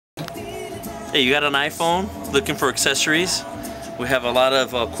Hey, you got an iPhone looking for accessories? We have a lot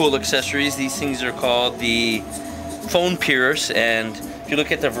of cool accessories. These things are called the phone pierce, and if you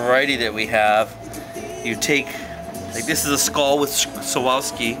look at the variety that we have, you take, like this is a skull with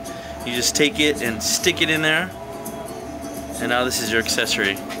Swarovski. You just take it and stick it in there, and now this is your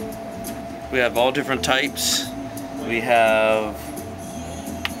accessory. We have all different types. We have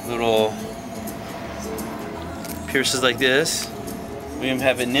little pierces like this. We even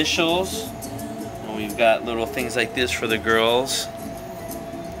have initials. And we've got little things like this for the girls.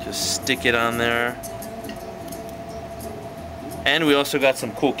 Just stick it on there. And we also got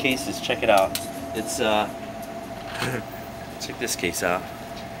some cool cases. Check it out. It's check this case out.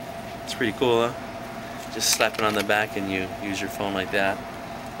 It's pretty cool, huh? Just slap it on the back and you use your phone like that.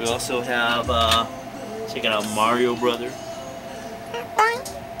 We also have check it out, Mario Brother.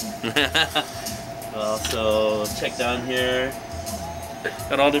 Also, check down here.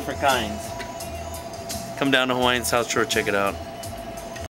 Got all different kinds. Come down to Hawaiian South Shore, check it out.